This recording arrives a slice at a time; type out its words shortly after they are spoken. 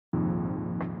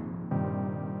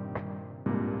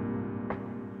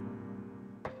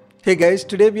Hey guys,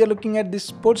 today we are looking at this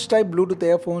sports type Bluetooth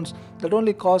earphones that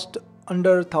only cost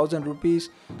under 1000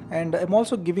 rupees, and I'm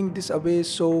also giving this away,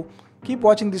 so keep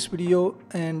watching this video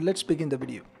and let's begin the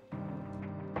video.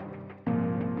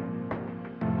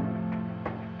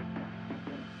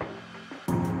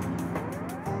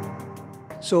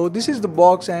 So this is the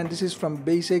box and this is from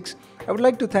Basx. I would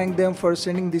like to thank them for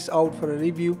sending this out for a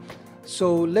review.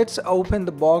 So let's open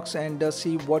the box and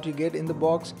see what you get in the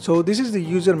box. So this is the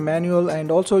user manual, and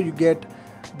also you get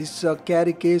this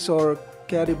carry case or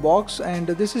carry box, and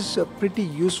this is pretty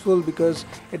useful because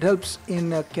it helps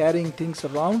in carrying things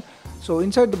around. So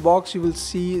inside the box you will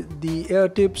see the ear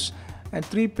tips and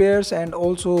 3 pairs and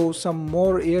also some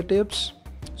more ear tips.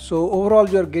 So overall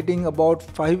you are getting about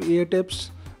 5 ear tips.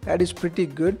 That is pretty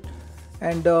good.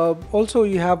 And also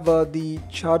you have the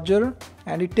charger,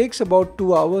 and it takes about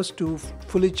 2 hours to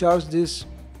fully charge this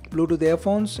Bluetooth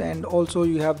earphones, and also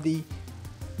you have the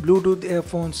Bluetooth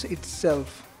earphones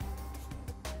itself.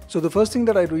 So the first thing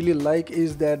that I really like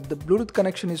is that the Bluetooth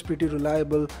connection is pretty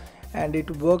reliable and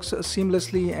it works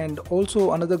seamlessly, and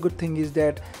also another good thing is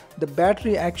that the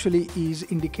battery actually is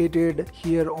indicated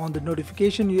here on the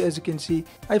notification. As you can see,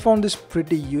 I found this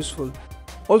pretty useful.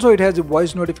 Also, it has a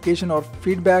voice notification or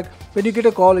feedback. When you get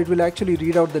a call, it will actually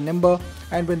read out the number,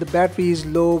 and when the battery is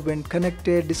low, when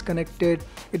connected, disconnected,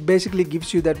 it basically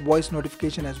gives you that voice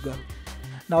notification as well.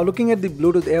 Now looking at the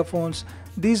Bluetooth earphones,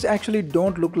 these actually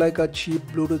don't look like a cheap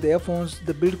Bluetooth earphones.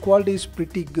 The build quality is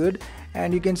pretty good,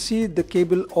 and you can see the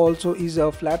cable also is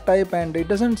a flat type, and it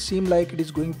doesn't seem like it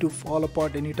is going to fall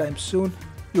apart anytime soon.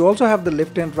 You also have the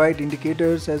left and right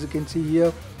indicators, as you can see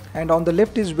here. And on the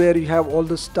left is where you have all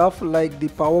the stuff like the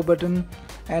power button,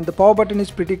 and the power button is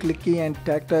pretty clicky and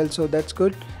tactile, so that's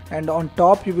good. And on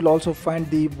top you will also find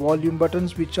the volume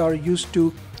buttons, which are used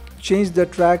to change the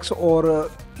tracks or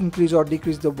increase or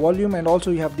decrease the volume. And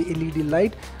also you have the LED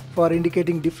light for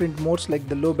indicating different modes like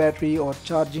the low battery or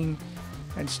charging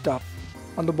and stuff.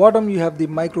 On the bottom you have the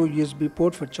micro USB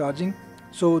port for charging.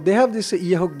 So they have this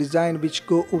ear hook design which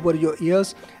go over your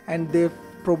ears, and they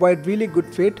provide really good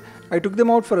fit. I took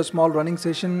them out for a small running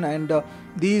session, and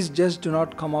these just do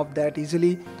not come off that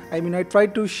easily. I mean, I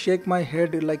tried to shake my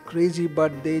head like crazy,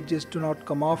 but they just do not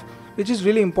come off, which is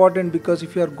really important because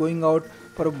if you are going out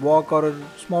for a walk or a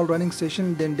small running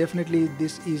session, then definitely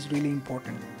this is really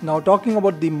important. Now talking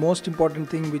about the most important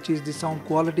thing, which is the sound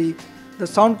quality. The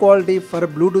sound quality for a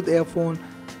Bluetooth earphone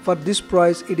for this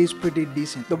price, it is pretty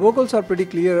decent. The vocals are pretty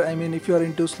clear. I mean, if you are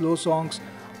into slow songs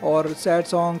or sad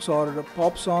songs or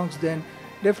pop songs, then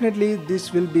definitely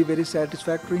this will be very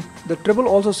satisfactory. The treble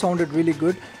also sounded really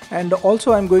good, and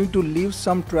also I'm going to leave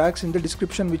some tracks in the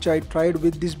description which I tried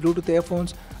with these Bluetooth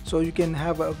earphones, so you can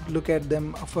have a look at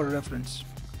them for reference.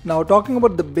 Now talking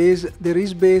about the bass, there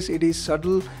is bass. It is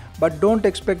subtle, but don't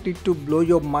expect it to blow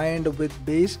your mind with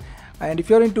bass. And if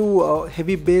you're into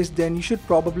heavy bass, then you should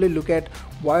probably look at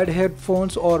wired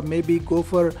headphones, or maybe go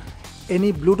for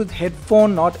any Bluetooth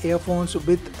headphone, not earphones,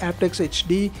 with aptX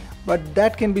HD, but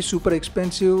that can be super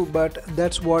expensive, but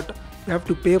that's what you have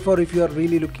to pay for if you are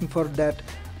really looking for that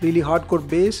really hardcore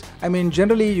bass. I mean,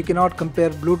 generally you cannot compare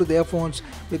Bluetooth earphones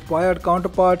with wired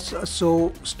counterparts,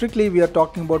 so strictly we are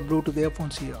talking about Bluetooth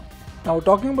earphones here. Now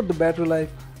talking about the battery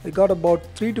life, I got about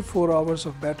 3 to 4 hours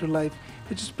of battery life,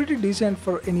 which is pretty decent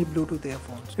for any Bluetooth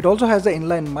earphones. It also has the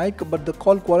inline mic, but the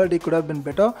call quality could have been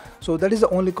better, so that is the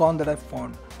only con that I've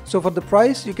found. So for the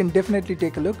price, you can definitely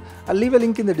take a look. I'll leave a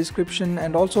link in the description,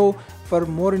 and also for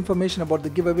more information about the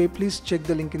giveaway, please check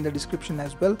the link in the description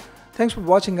as well. Thanks for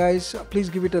watching guys. Please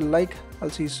give it a like.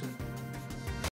 I'll see you soon.